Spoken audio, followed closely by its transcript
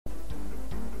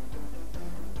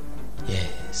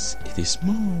Yes, it is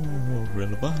more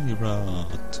Elvira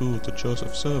to the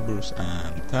Joseph Cerberus,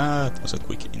 and that was a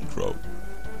quick intro.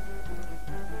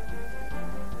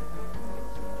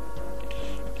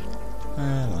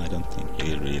 Well, I don't think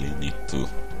we really need to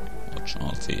watch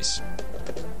all this.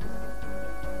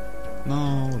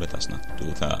 No, let us not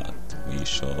do that. We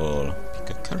shall pick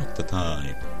a character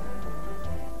type.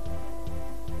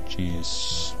 Which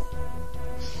is...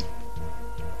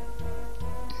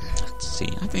 let's see,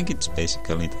 I think it's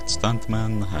basically that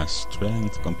stuntman has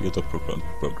strength, computer program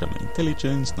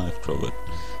intelligence, knife thrower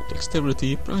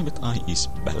dexterity, private eye is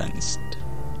balanced.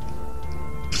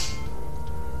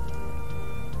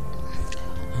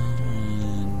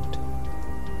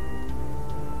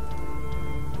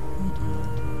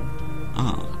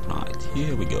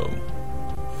 Here we go.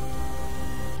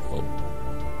 Oh.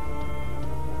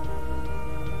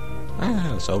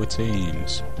 Well, so it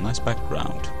seems. Nice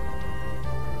background.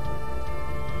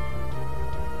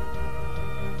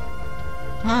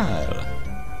 Well.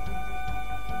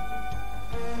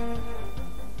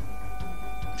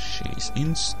 She's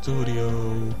in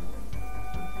studio.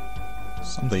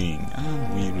 Something.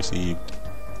 And we received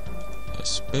a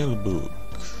spell book.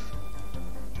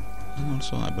 And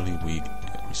also I believe we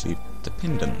received the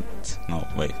pendant. No,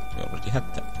 wait, we already had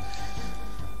that.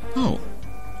 Oh,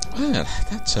 well,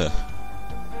 that's a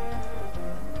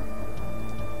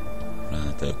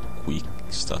rather quick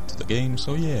start to the game,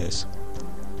 so yes.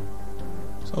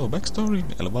 So, backstory,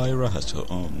 Elvira has her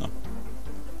own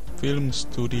film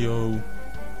studio,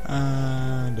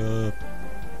 and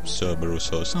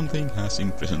Cerberus or something has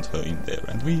imprisoned her in there,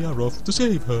 and we are off to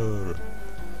save her.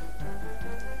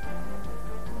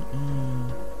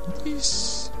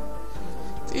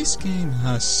 This game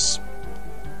has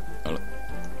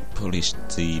polished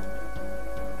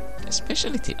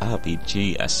especially the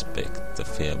RPG aspect a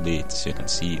fair bit. As you can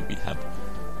see, we have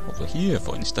over here,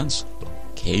 for instance,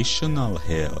 locational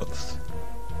health.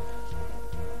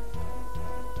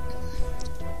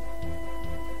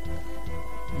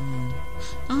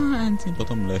 And in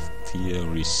bottom left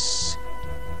here is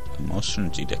a motion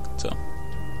detector.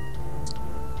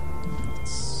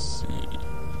 Let's see,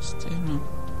 is there a...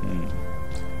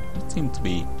 seem to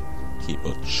be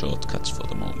keyboard shortcuts for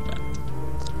the moment.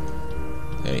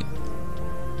 Okay.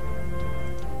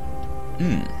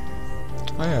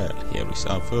 Well, here is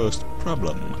our first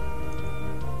problem.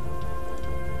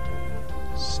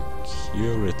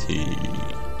 Security.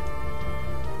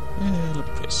 Well,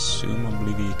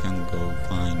 presumably we can go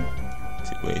find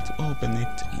the way to open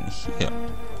it in here.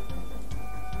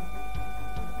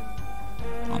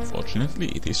 Unfortunately,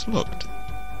 it is locked.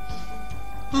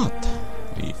 But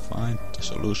we find the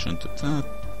solution to that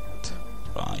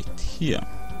right here.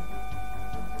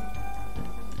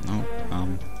 No,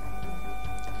 right.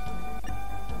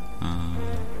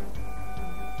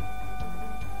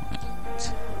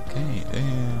 Okay,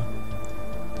 there.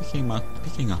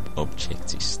 Picking up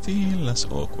objects is still as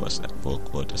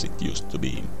awkward as it used to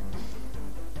be.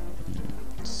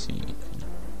 Let's see.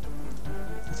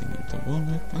 Anything in the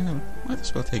wallet? Well, might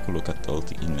as well take a look at all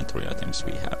the inventory items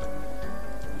we have.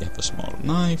 We have a small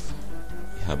knife,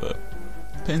 we have a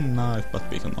pen knife, but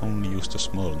we can only use the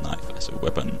small knife as a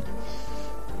weapon.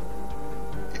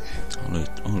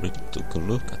 Already took a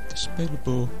look at the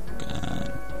spellbook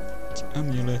and the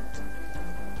amulet,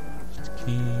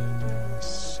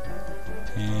 keys,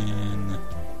 pen,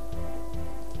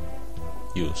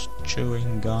 use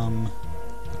chewing gum,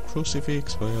 the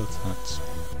crucifix, well that's...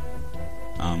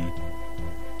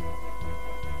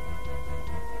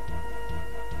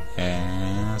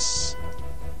 yes.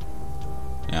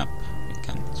 Yep, we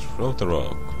can throw the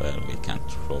rock. Well, we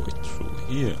can't throw it through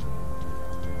here.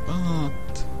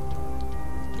 But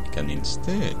we can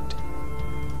instead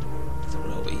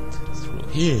throw it through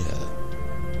here.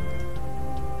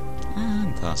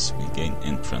 And thus we gain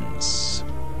entrance.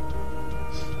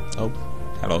 Oh,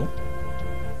 hello.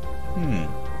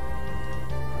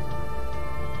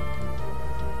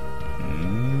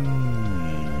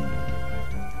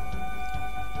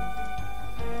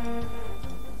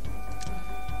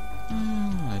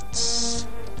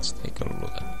 Let's take a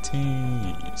look at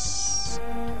these.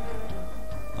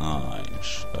 I'm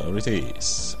sure it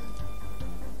is.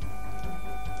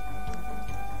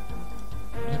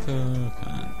 Never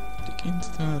can dig into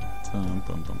that.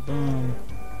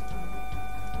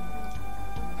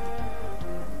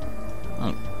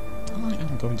 Well, I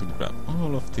am going to grab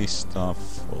all of this stuff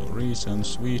for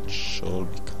reasons which shall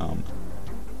become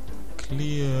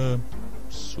clear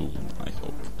soon, I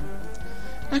hope.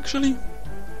 Actually,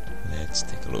 let's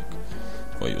take a look.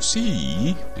 For you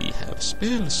see, we have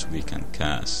spells we can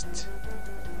cast.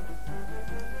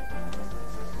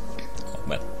 Oh,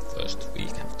 well,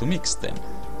 to mix them.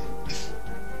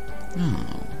 Now,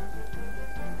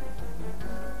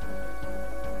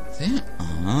 there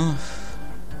are...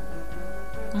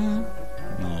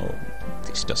 no,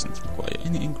 this doesn't require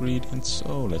any ingredients,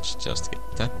 so let's just get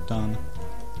that done.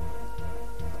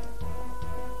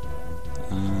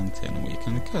 And then we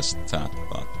can cast that,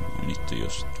 but no need to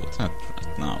use that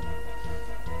right now.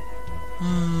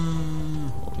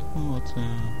 Holy water,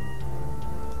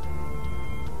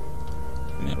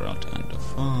 emerald and a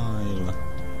file.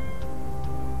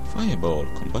 Fireball,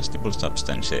 combustible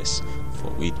substances,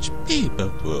 for which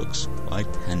paper works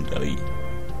quite handily.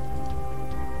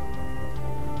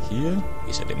 Here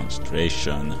is a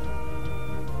demonstration.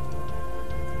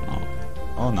 No,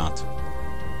 or not.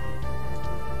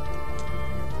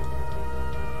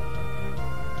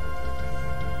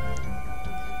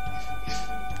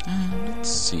 Let's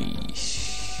see.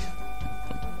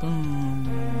 Well,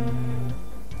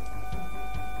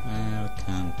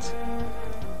 can't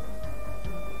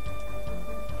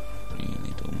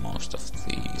really do most of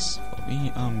these, for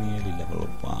we are merely level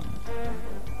 1.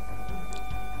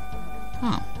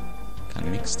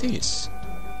 Can mix these.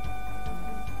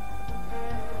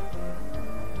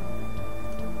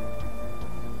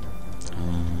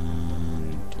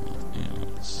 And what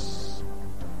else?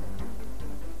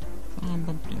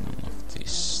 Probably none of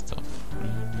this stuff,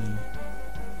 really.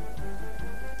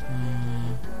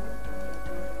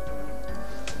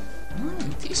 No,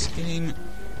 in this game,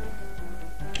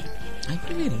 I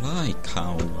really like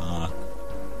how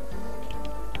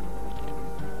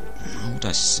would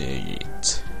I say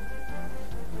it?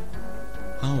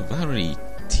 How varied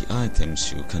the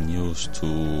items you can use to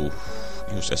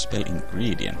use as spell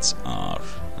ingredients are.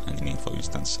 I mean, for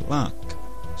instance, luck.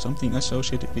 Something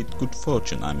associated with good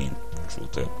fortune. I mean, through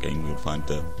the game you'll find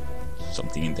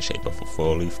something in the shape of a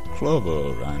 4-leaf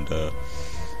clover and a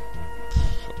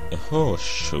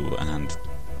horseshoe and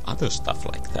other stuff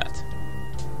like that.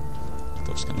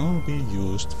 Those can all be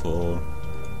used for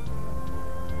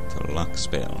the luck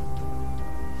spell.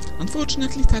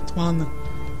 Unfortunately, that one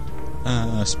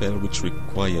spell which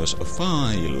requires a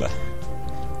file,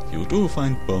 you do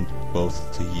find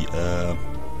both the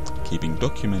keeping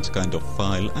documents kind of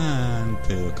file and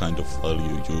the kind of file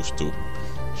you use to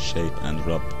shape and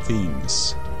rub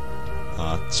things.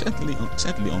 But sadly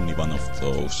only one of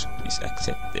those is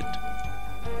accepted.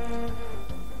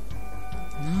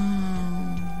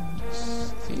 Now,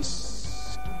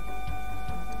 this...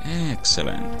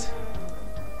 Excellent.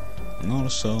 And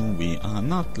also we are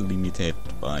not limited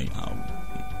by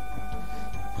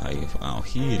our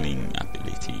healing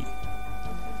ability.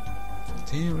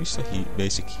 There is a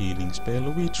basic healing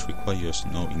spell which requires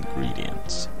no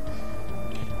ingredients.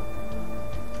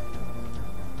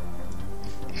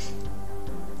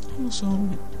 Also,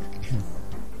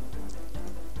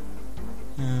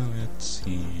 let's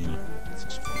see.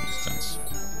 Just for instance,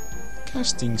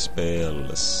 casting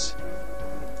spells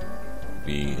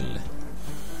will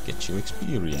get you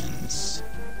experience.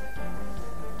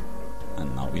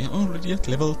 And now we are already at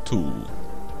level 2.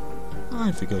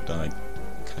 I figured I'd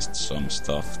cast some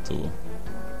stuff to...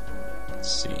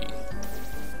 Let's see.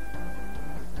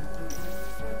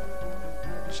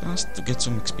 Just to get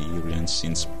some experience,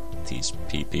 since these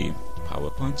PP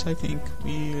PowerPoints I think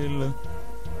will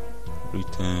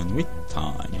return with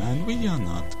time, and we are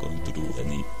not going to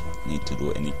need to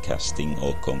do any casting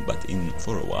or combat in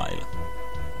for a while.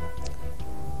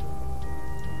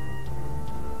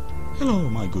 Hello,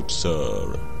 my good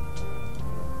sir.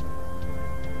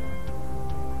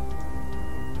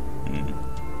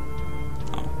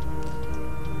 Oh.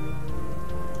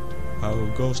 How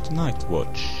goes the night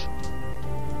watch?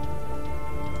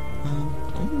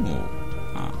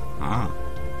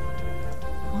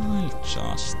 I'll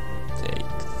just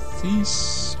take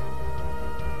this.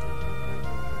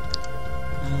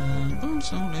 And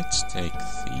also let's take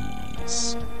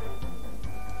these.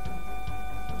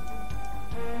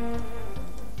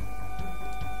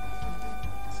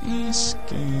 This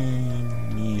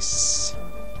game is...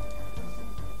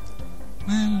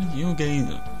 well,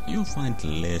 you find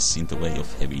less in the way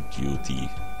of heavy duty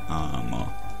armor,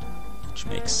 which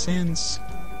makes sense.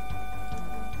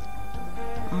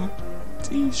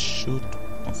 These should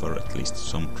offer at least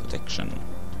some protection.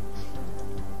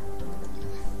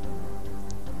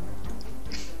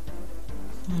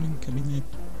 Filing cabinet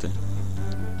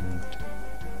and...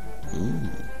 ooh.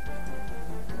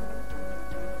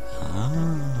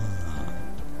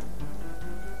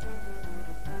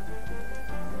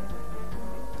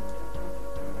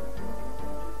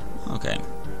 Okay.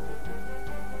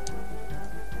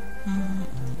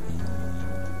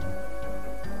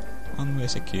 One-way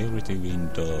security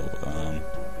window.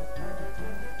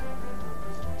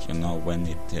 you know, when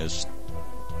there's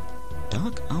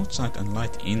dark outside and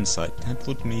light inside, that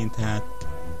would mean that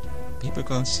people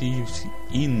can see you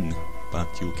in, but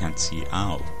you can't see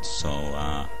out. So,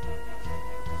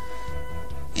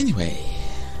 anyway,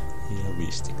 here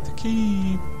we stick the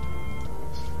key,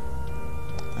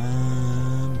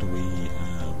 and we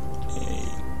have a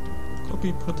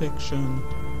copy protection,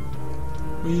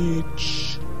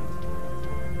 which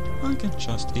I can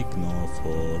just ignore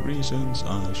for reasons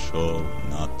I shall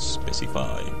not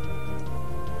specify.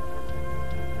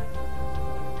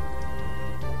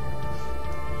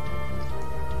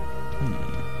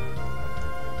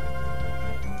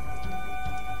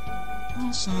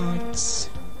 Besides,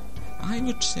 I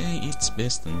would say it's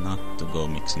best not to go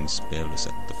mixing spells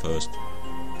at the first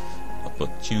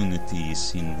opportunity,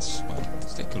 since, well,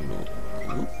 let's take a look.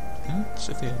 Ooh, that's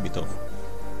a fair bit of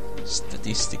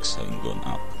statistics having gone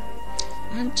up.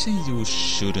 I would say you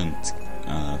shouldn't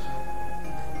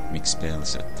mix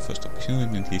spells at the first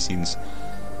opportunity, since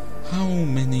how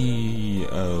many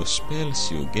spells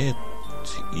you get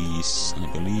is, I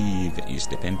believe, is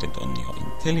dependent on your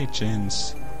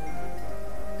intelligence.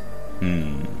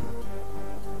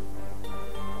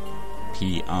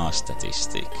 PR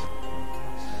statistic.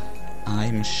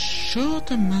 I'm sure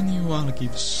the manual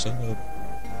gives a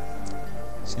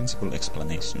sensible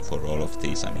explanation for all of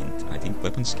these. I mean, I think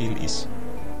weapon skill is...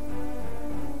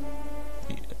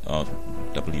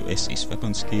 WS is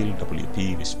weapon skill,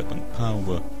 WP is weapon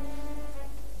power,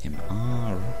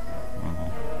 MR...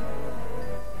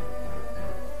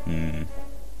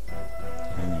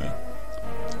 Anyway,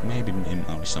 maybe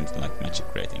MR is something like magic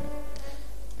rating.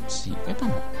 Let's see, weapon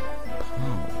power...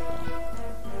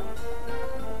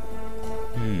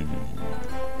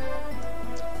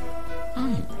 I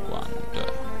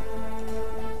wonder...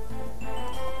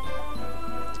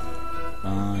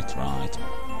 Right.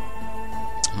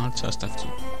 I'll just have to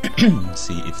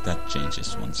see if that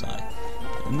changes once I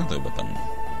get another weapon.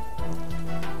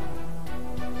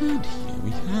 And here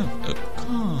we have a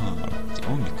car. The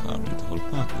only car in the whole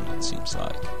apartment, it seems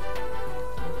like.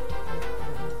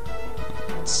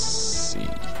 Let's see.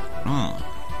 Right.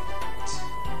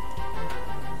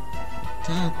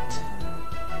 That...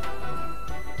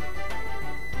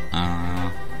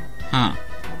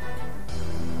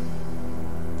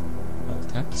 Well,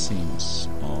 that seems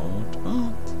odd,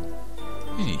 but...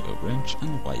 Hey, a wrench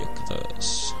and wire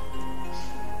cutters.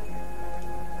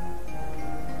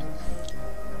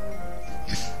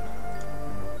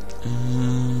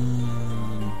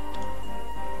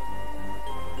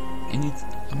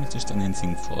 I'm just on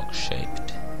anything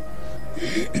fork-shaped.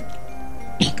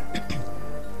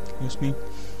 Excuse me.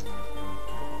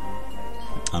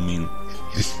 I mean,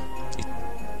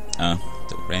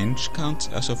 the wrench counts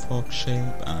as a fork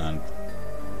shape, and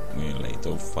we'll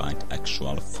later find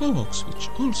actual forks which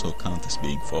also count as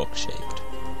being fork-shaped.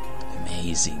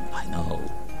 Amazing, I know.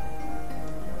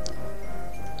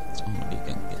 That's all we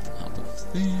can get out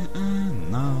of there,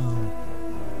 and now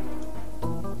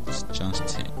let's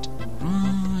just head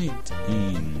right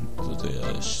into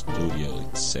the studio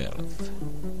itself.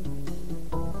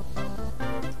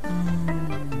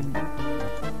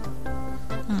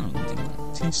 I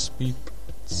don't think this bit.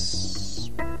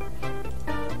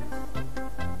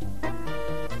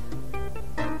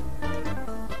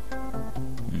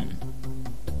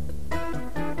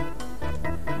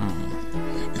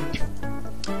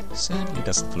 Sadly,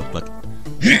 doesn't look like.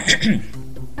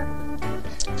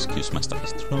 Excuse my stuffy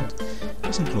throat.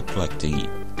 Doesn't look like the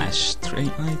ashtray.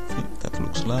 I think that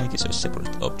looks like it's a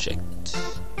separate object.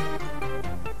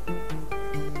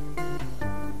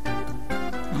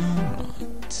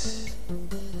 Alright.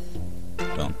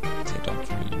 They don't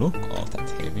really look all that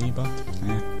heavy, but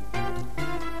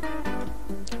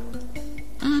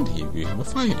And here we have a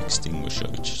fire extinguisher,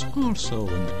 which is also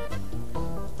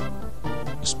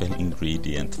a spell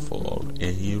ingredient for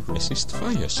a resist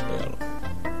fire spell.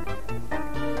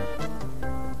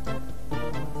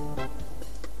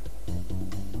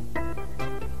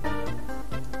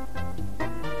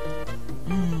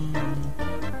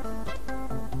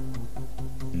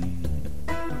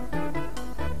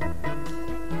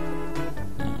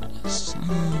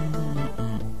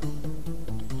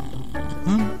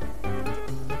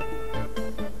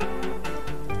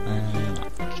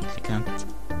 Unfortunately can't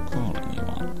call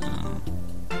anyone.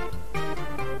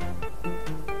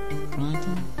 Right,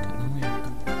 can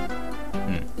I?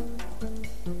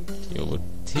 You would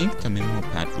think the memo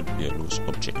pad would be a loose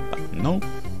object, but no.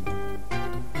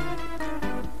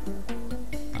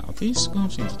 Now this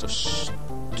goes into the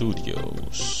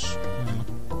studios.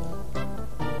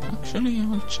 Actually,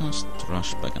 I'll just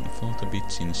rush back and forth a bit,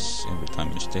 since every time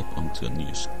you step onto a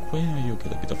new square you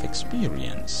get a bit of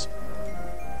experience.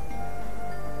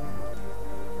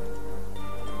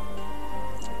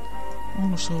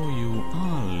 Also, you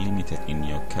are limited in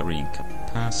your carrying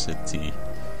capacity.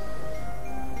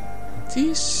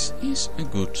 This is a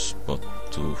good spot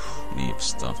to leave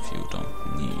stuff you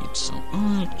don't need, so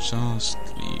I'll just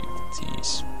leave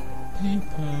these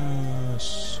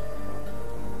papers.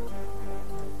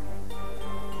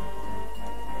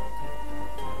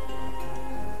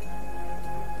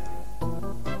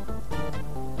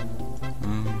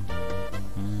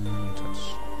 And that's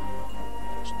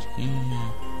just here.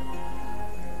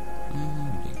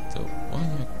 With the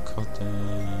wire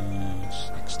cutters,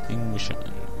 extinguisher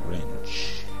and wrench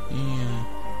here.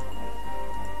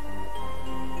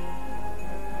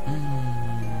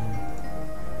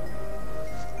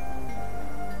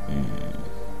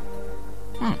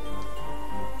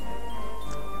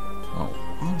 Oh,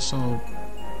 also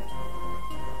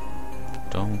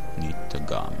don't need the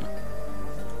gun.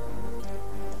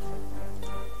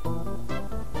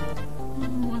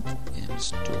 What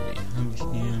else do we have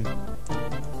here?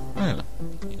 Well,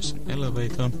 here's an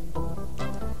elevator.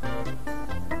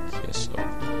 Here's a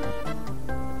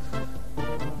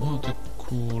water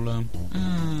cooler.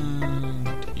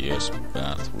 And here's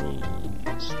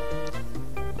bathrooms.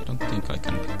 I don't think I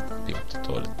can pick the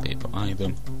toilet paper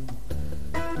either.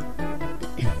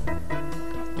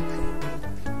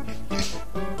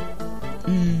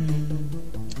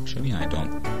 Actually, I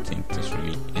don't think there's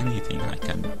really anything I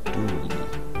can do.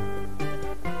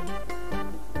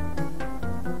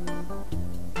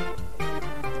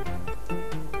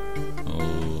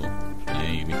 Oh,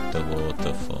 play with the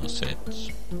water faucets.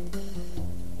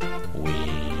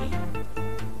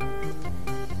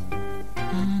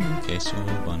 And in case you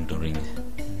were wondering,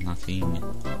 nothing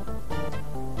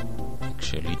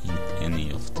actually in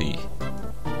any of the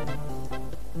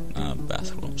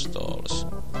bathroom stalls.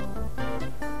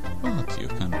 But you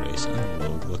can raise and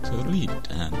lower the lid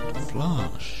and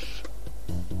flush.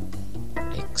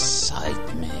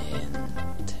 Excitement!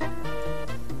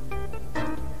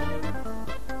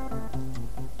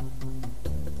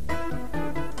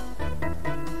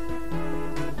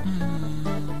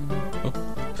 Up.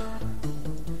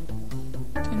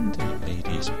 Tender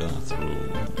ladies'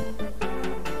 bathroom.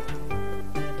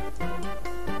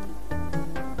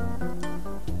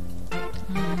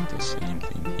 Same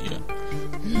thing here.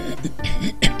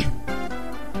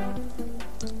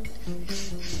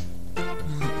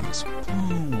 I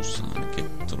suppose I'll get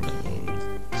to level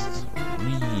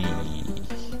 3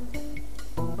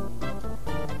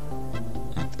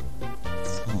 at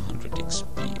 400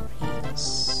 experience.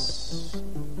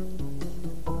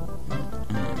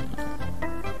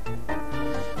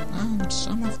 And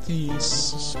some of these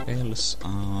spells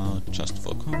are just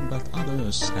for combat,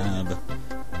 others have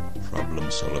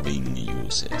problem-solving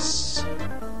uses.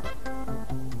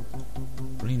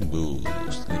 Green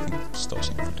boost, I think it stores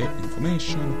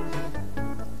information.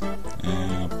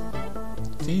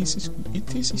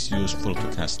 This is useful to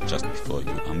cast just before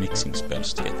you are mixing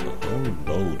spells to get a whole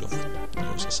load of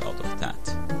uses out of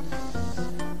that.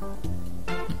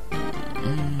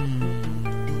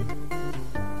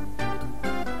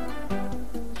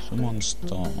 Summon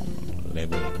Storm,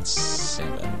 level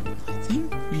 7. I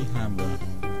think we have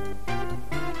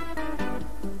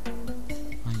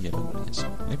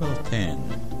level 10.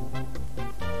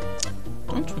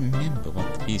 Don't remember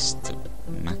what is the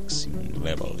maximum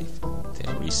level, if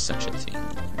there is such a thing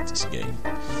in this game.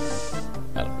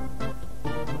 Well,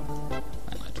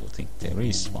 I do think there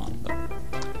is one, but...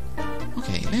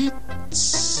 Okay,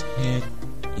 let's head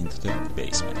into the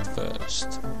basement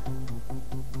first.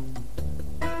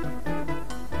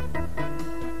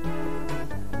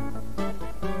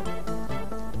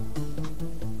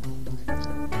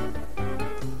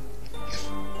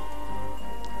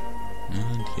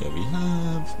 Here we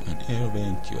have an air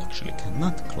vent you actually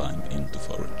cannot climb into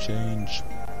for a change.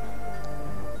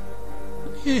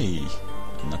 Hey,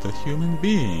 another human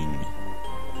being.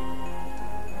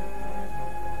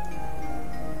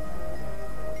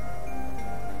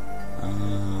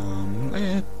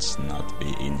 Let's not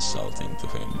be insulting to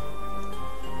him.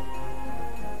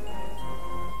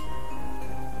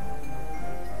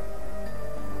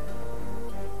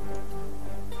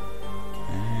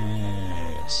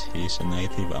 He's a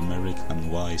Native American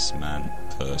wise man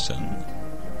person.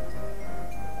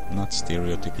 Not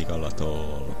stereotypical at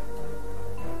all.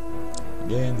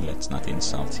 Again, let's not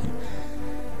insult him.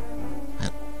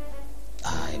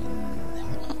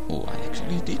 Oh, I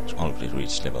actually did already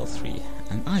reach level 3,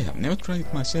 and I have never tried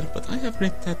it myself, but I have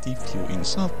read that if you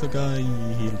insult the guy,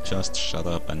 he'll just shut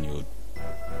up and you'll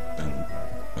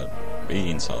be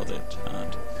insulted,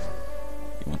 and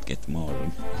you won't get more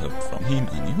help from him,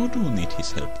 and you do need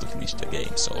his help to finish the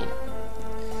game, so...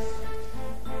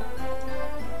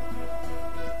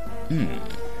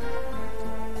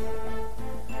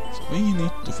 So we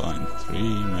need to find 3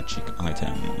 magic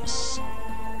items.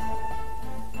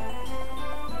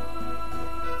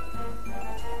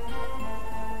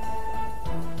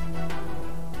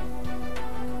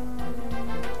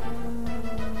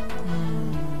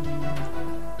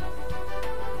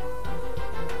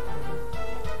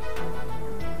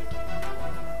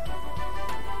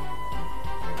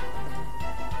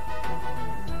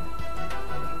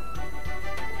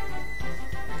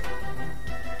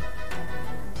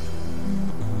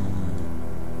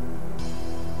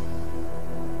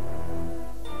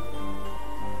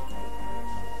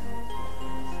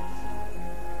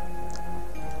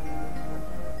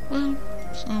 Well,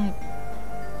 so...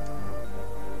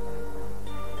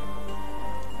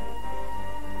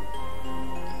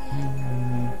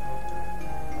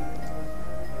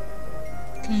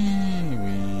 Okay,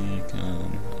 we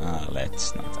can...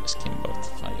 let's not ask him about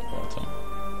firewater.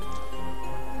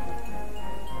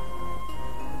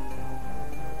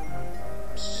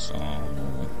 So...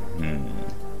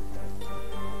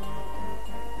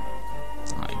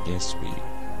 I guess we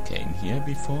came here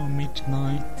before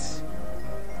midnight.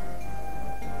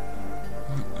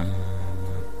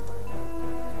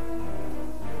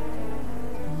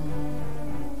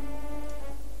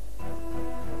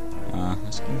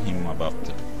 Asking him about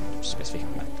the specific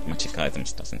magic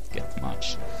items doesn't get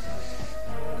much.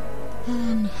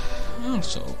 And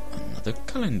also another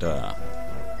calendar.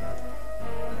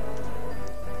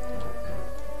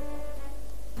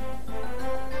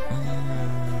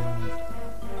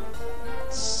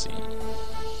 Let's see.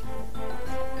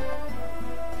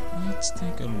 Let's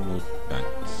take a look back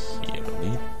here a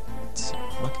bit.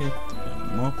 A bucket, a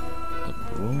mop, a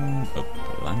broom, a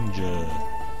plunger,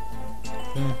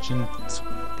 detergent,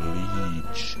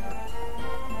 bleach.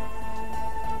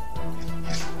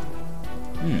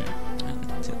 And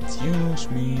that use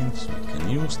means we can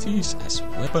use these as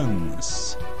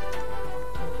weapons.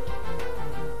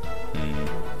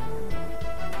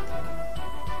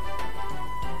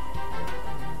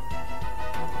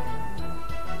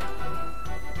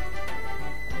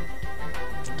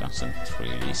 Doesn't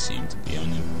really seem to be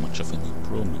any much of an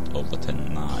improvement over the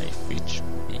knife, which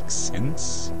makes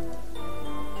sense.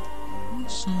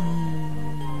 So, I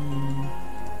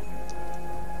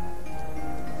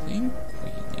think we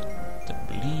need the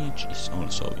bleach is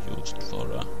also used for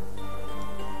a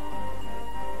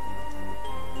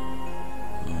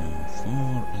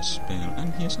spell,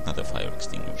 and here's another fire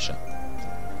extinguisher.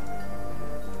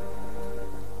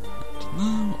 And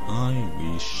now I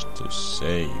wish to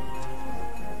save.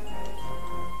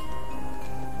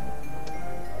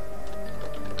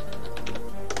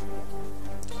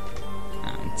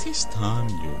 This time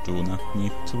you do not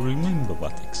need to remember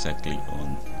what exactly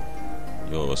on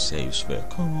your saves were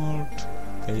called.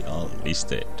 They are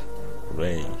listed.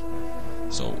 Hooray.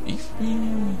 So if we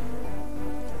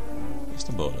use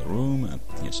the boiler room and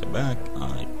here's a bag,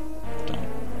 I don't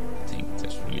think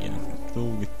there's really anything to do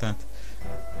with that.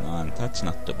 And that's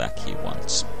not the bag he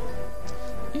wants.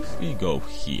 If we go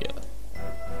here,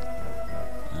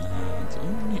 and the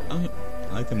only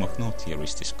item of note here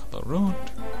is this copper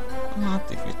rod.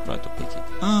 But if we try to pick it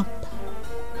up,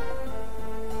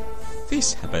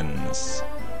 this happens.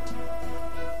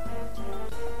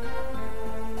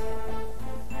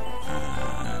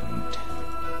 And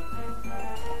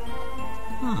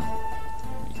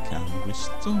we can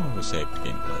restore the saved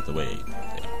game by the way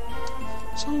there.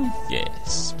 So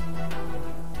yes.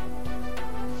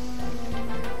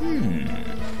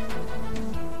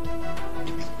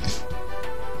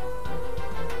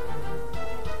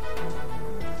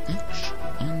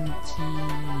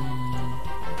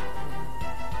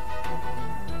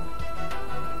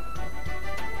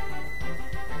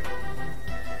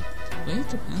 Way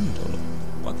to handle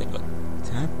whatever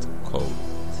that code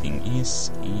thing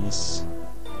is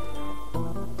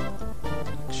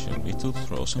actually to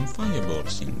throw some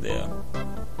fireballs in there.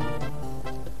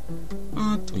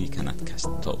 But we cannot cast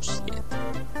those yet.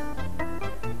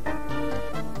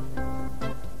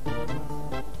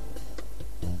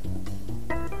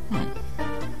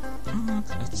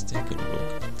 Let's take a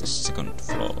look at the second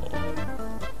floor.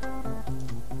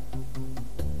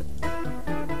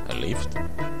 A lift.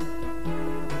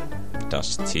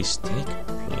 Does this take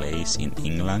place in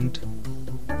England?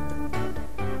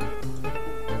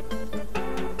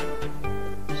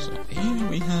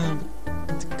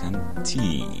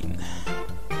 18.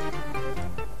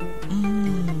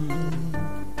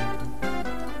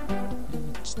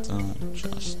 It's time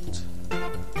just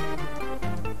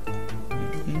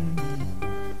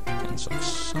cans of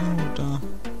soda,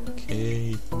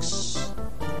 cakes.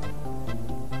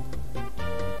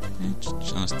 Let's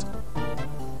just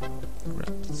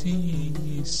grab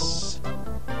these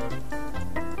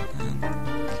and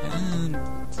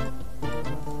can't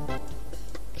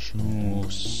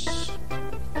choose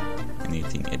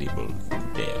anything edible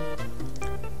in there.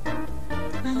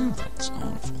 And that's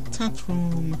all from that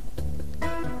room.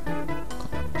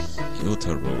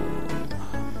 Computer room.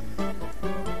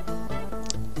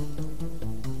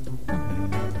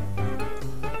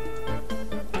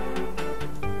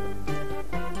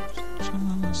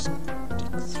 Just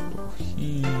dig through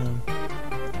here.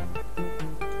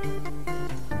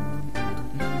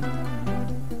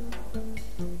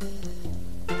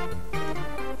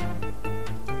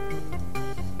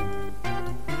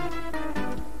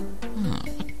 What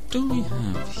do we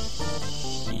have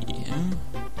here?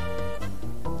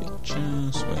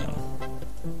 Pictures, well,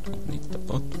 don't need the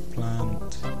pot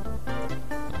plant.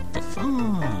 But the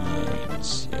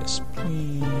files, yes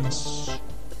please.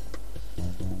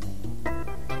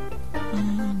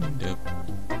 And the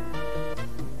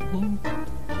book,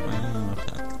 well,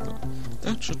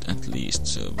 that should at least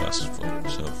serve us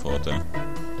for the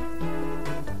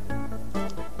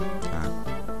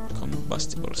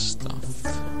combustible stuff.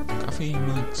 Coffee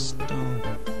mugs, don't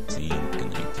think I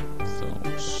need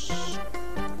those.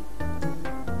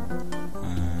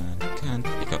 And can't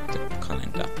pick up the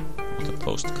calendar or the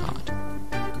postcard.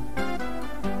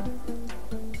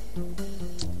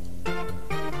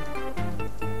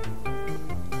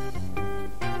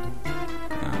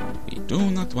 Now, we do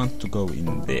not want to go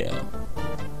in there.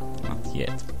 Not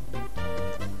yet.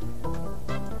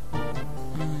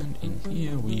 And in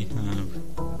here we have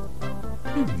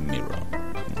a mirror.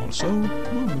 Also,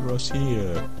 no mirrors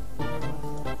here,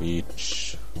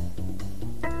 which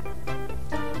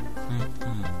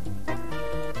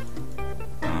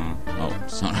oh,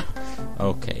 sorry.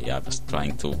 Okay, I was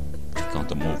trying to click on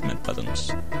the movement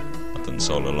buttons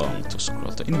all along to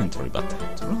scroll the inventory, but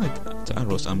the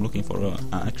arrows I'm looking for are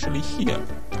actually here.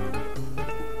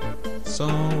 So,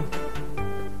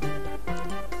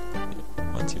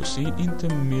 what you see in the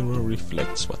mirror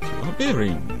reflects what you are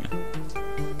wearing.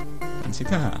 See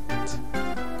that.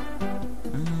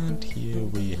 And here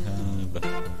we have a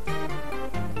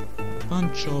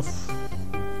bunch of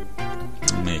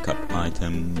makeup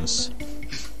items,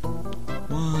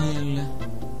 while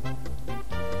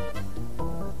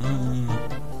on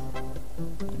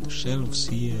the shelves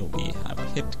here we have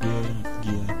headgear,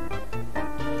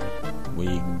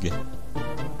 wig,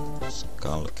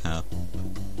 skull cap,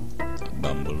 the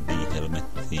bumblebee helmet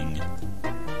thing,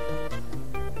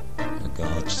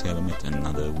 Gauge helmet,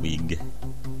 another wig.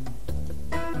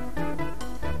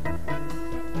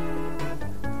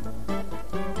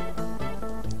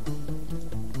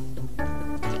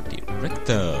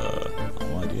 Director! No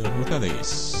idea who that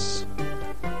is.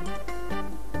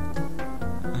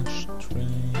 Ashtray.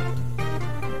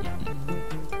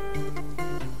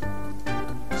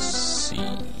 Let's see.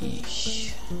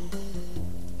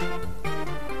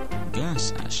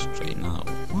 Glass ashtray now.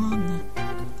 One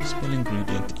spell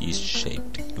ingredient is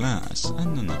shaped glass,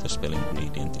 and another spell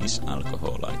ingredient is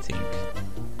alcohol, I think.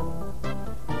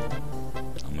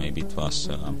 Or maybe it was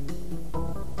a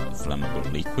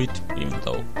flammable liquid, even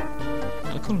though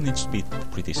alcohol needs to be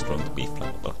pretty strong to be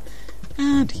flammable.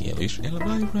 And here is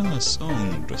Elvira's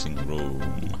own dressing room,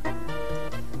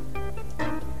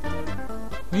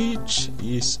 which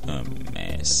is a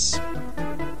mess.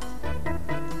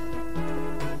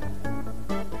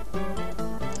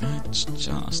 Let's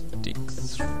just dig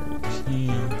through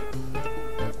here.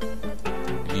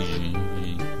 Vision,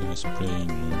 spray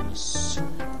mousse,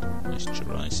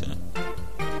 moisturizer,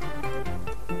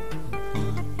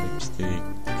 lipstick.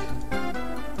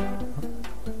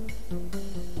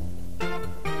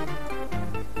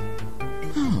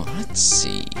 Oh, let's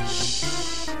see.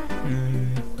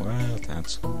 Well,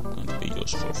 that's going to be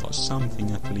useful for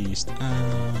something at least.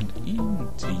 And in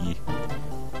the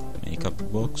makeup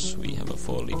box we have a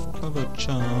 4-leaf clover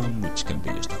charm, which can be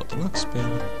used for the luck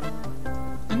spell,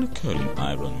 and a curling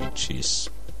iron, which is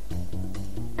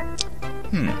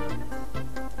well,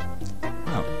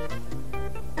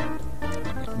 I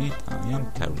admit I am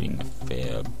carrying a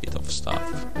fair bit of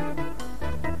stuff.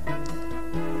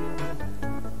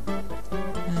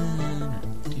 And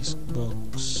disc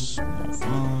box, more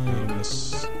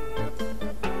files.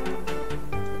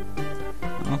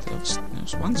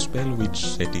 There's one spell which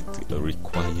said it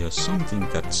requires something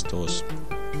that stores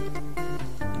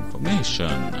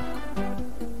titillation,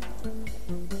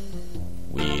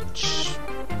 which,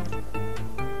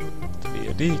 the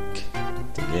verdict,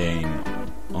 the game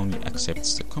only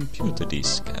accepts the computer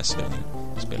disk as a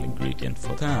spell ingredient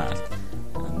for that,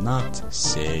 and not,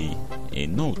 say, a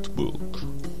notebook.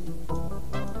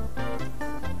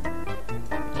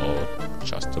 Or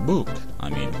just a book. I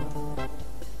mean,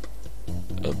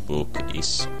 a book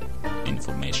is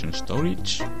information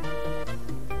storage,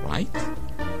 right?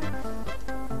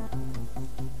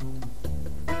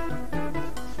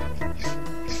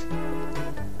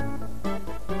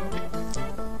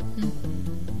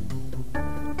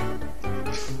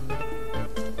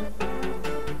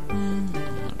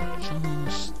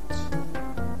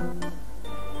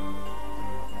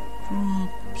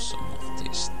 Some of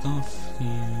this stuff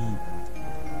here.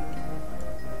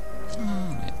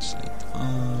 Let's see the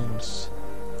files,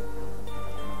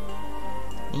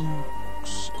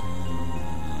 books,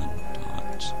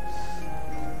 and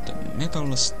the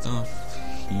metal stuff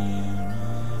here.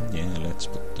 Yeah, let's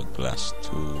put the glass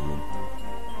tool.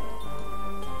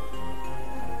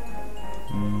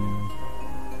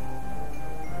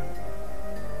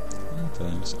 What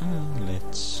else?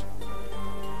 Let's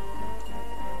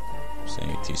say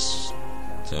it is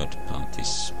third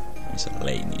parties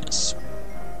miscellaneous.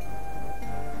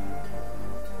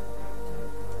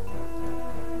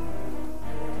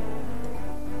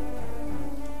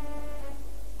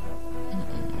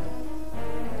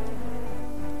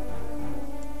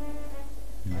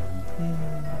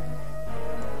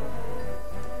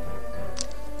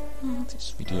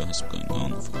 This video has been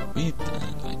going on for a bit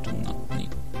and I do not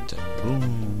need the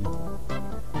room.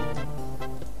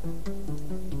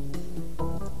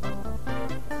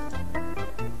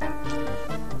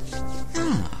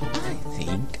 I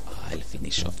think I'll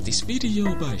finish off this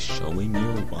video by showing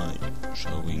why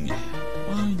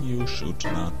you should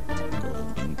not go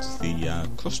into the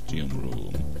costume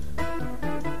room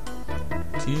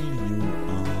till you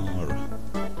are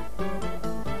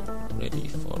ready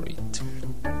for it.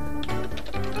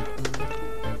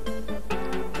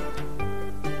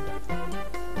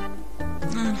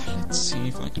 Let's see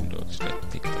if I can do this. Let's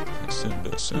pick up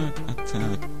the surge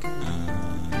attack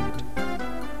and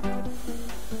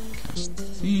cast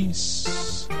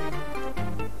this.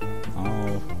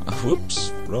 Oh,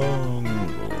 whoops, wrong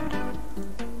room.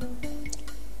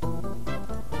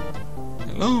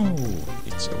 Hello,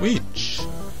 it's a witch.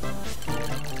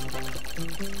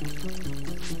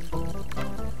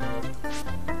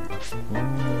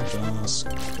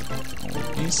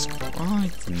 Who is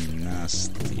quite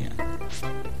nasty.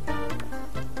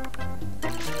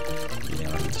 We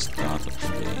are at the start of the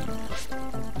game.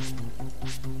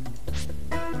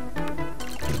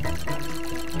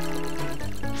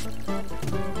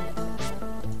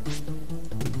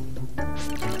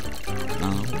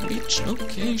 Now, which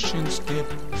locations get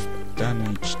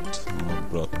damaged or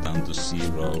brought down to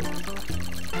zero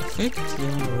affect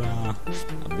your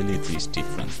abilities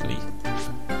differently.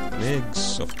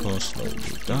 Legs, of course, slow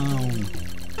you down.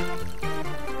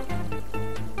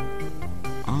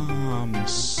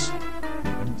 Arms,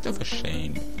 a bit of a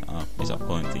shame,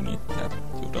 disappointing it that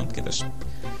you don't get a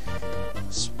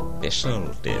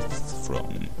special death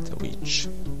from the witch.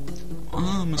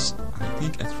 Arms, I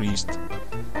think at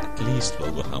least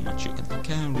lower how much you can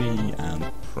carry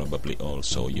and probably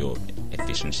also your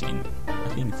efficiency in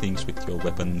hitting things with your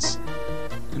weapons.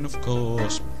 And of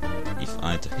course, if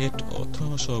either head or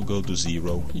torso go to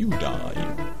zero, you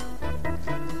die.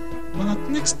 But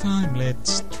next time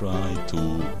let's try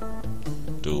to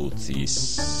do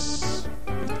this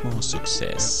with more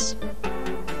success.